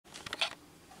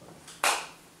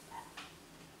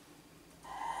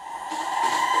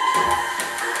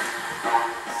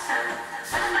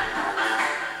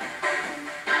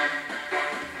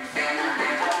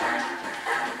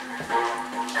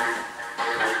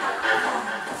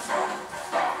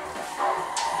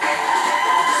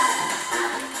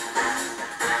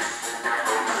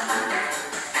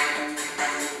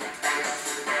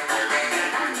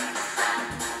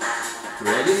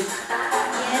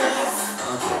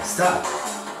Stop.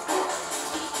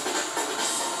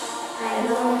 I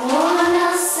don't wanna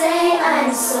say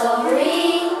I'm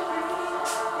sorry,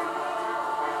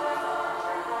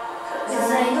 'cause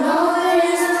I know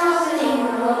there's nothing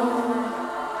wrong.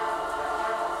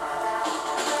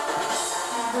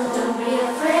 But don't be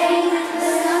afraid,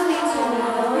 there's nothing to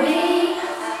worry,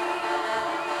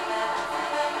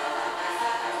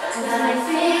 'cause I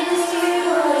feel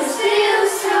you always feel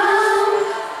strong.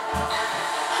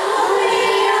 Hold me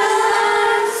in your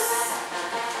arms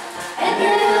and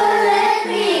never let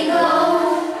me go.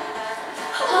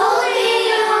 Hold me in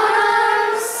your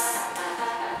arms,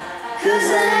 'cause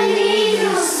I need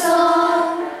you so.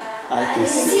 I I can can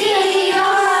see. see in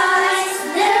your eyes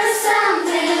there's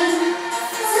something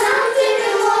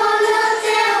you wanna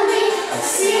tell me. I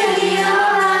see in your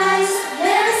eyes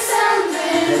there's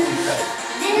something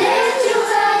that you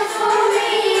got for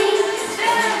me.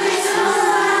 Every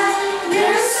time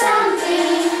there's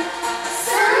something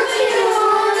you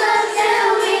wanna tell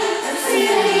me. I see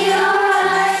in your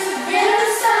eyes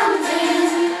there's something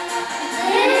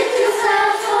that you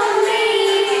got for me.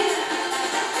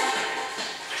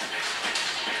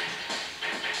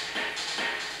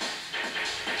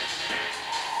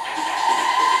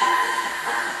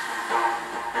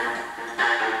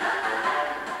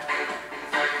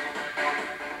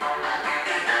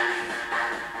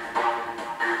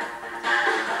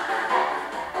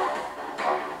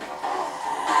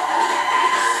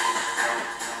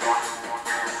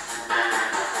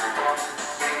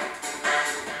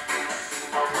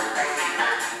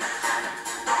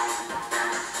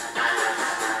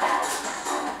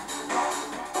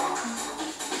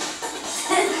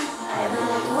 I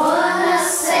don't wanna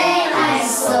say I'm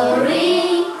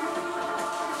sorry,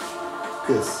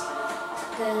 'Cause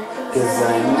 'cause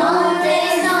I know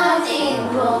there's nothing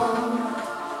wrong.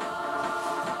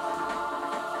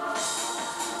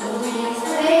 Don't be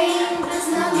afraid, there's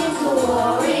nothing to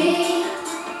worry,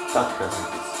 tak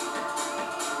present.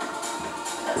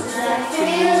 'cause I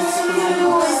feel you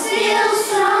always feel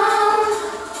strong.